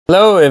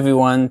Hello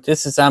everyone,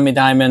 this is Ami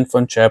Diamond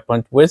from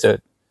SharePoint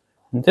Wizard.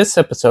 In this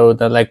episode,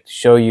 I'd like to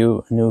show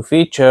you a new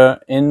feature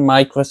in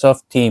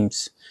Microsoft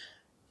Teams.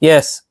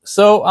 Yes,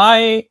 so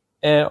I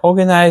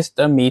organized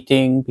a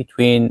meeting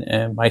between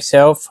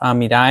myself,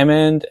 Ami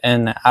Diamond,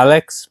 and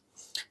Alex.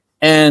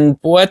 And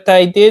what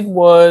I did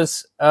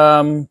was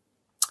I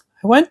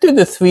went to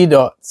the three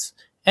dots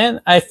and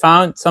I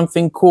found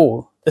something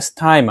cool, this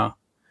timer.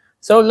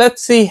 So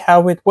let's see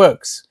how it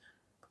works.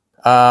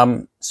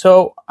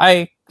 So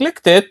I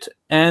clicked it,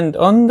 and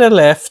on the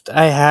left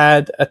I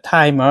had a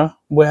timer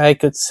where I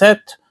could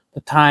set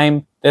the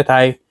time that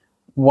I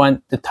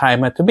want the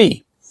timer to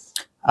be.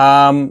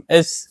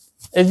 As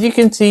you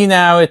can see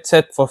now, it's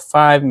set for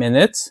 5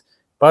 minutes,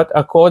 but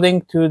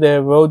according to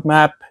the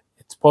roadmap,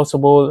 it's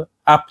possible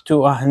up to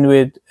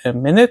 100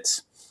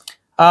 minutes.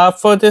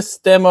 For this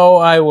demo,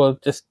 I will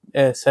just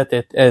set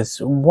it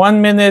as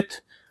 1 minute,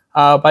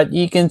 but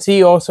you can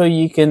see also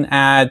you can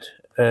add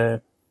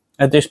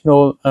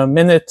additional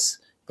minutes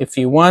if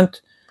you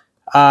want,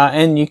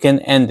 and you can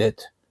end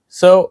it.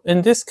 So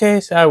in this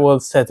case, I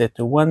will set it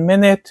to 1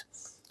 minute.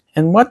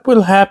 And what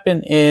will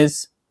happen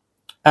is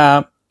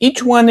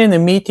each one in a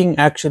meeting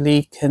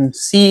actually can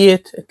see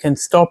it, can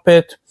stop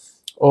it,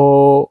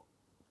 or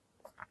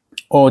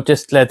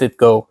just let it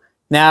go.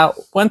 Now,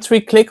 once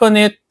we click on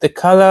it, the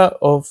color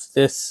of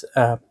this,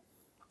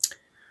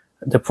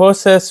 the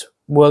process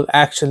will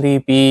actually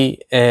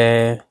be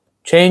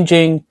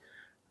changing.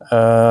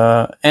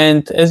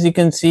 And as you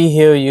can see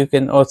here, you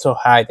can also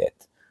hide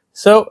it.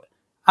 So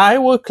I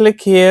will click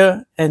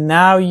here, and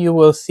now you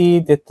will see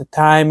that the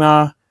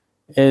timer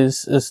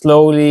is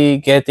slowly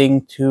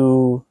getting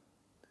to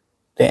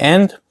the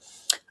end.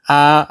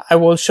 I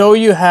will show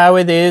you how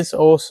it is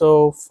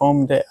also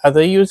from the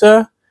other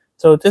user.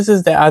 So this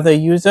is the other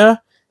user,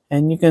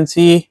 and you can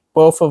see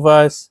both of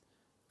us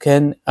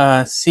can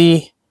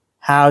see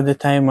how the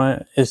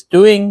timer is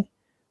doing.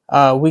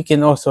 We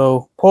can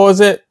also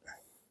pause it,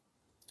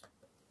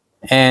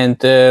 and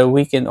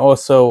we can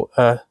also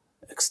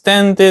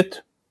extend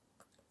it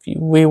if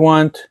we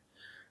want.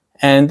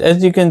 And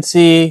as you can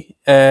see,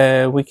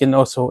 we can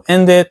also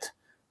end it.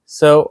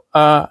 So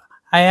I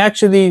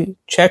actually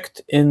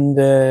checked in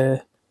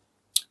the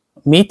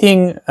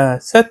meeting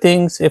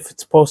settings if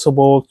it's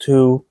possible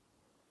to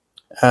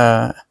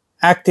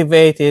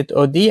activate it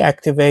or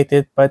deactivate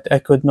it, but I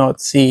could not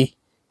see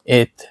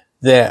it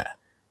there.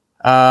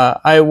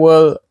 I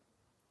will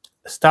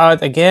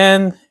start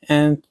again,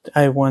 and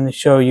I want to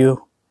show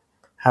you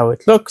how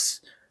it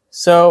looks.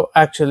 So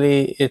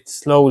actually it's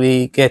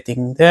slowly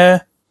getting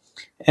there,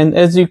 and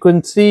as you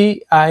can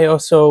see, I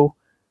also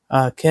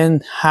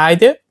can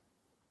hide it.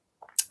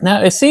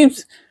 Now it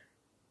seems,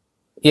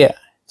 yeah,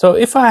 so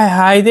if I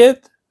hide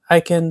it,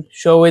 I can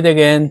show it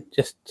again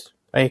just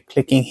by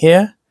clicking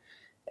here.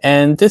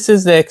 And this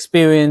is the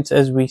experience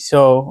as we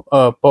saw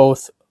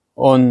both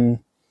on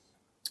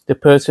the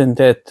person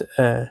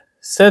that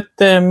set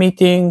the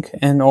meeting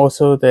and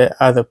also the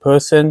other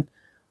person.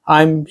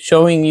 I'm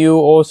showing you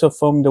also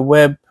from the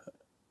web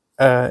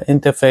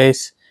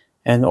interface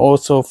and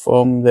also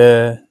from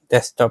the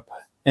desktop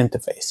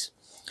interface.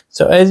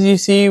 So as you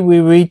see,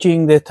 we're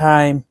reaching the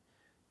time,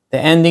 the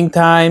ending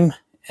time,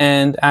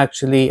 and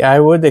actually I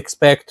would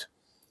expect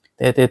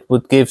that it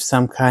would give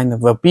some kind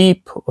of a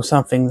beep or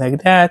something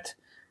like that.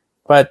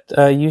 But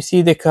you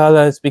see the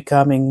color is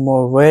becoming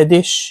more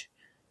reddish,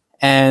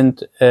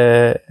 and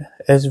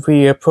as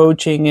we're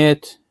approaching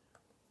it,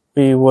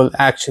 we will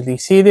actually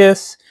see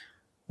this.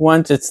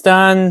 Once it's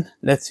done,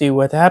 let's see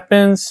what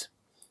happens.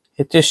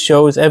 It just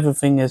shows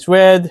everything is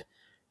red,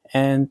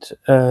 and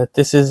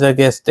this is, I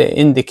guess, the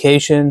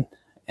indication.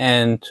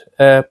 And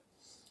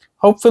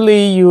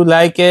hopefully you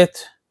like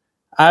it.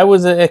 I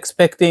was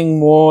expecting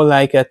more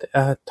like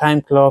a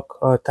time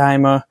clock or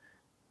timer,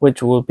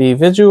 which will be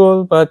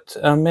visual, but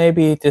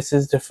maybe this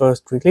is the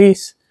first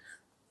release.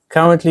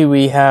 Currently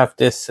we have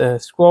this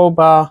scroll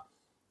bar,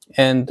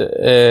 and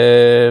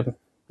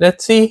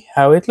let's see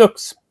how it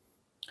looks.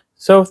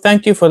 So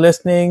thank you for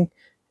listening,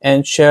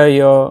 and share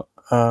your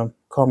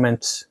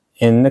comments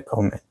in the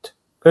comment.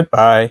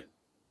 Goodbye.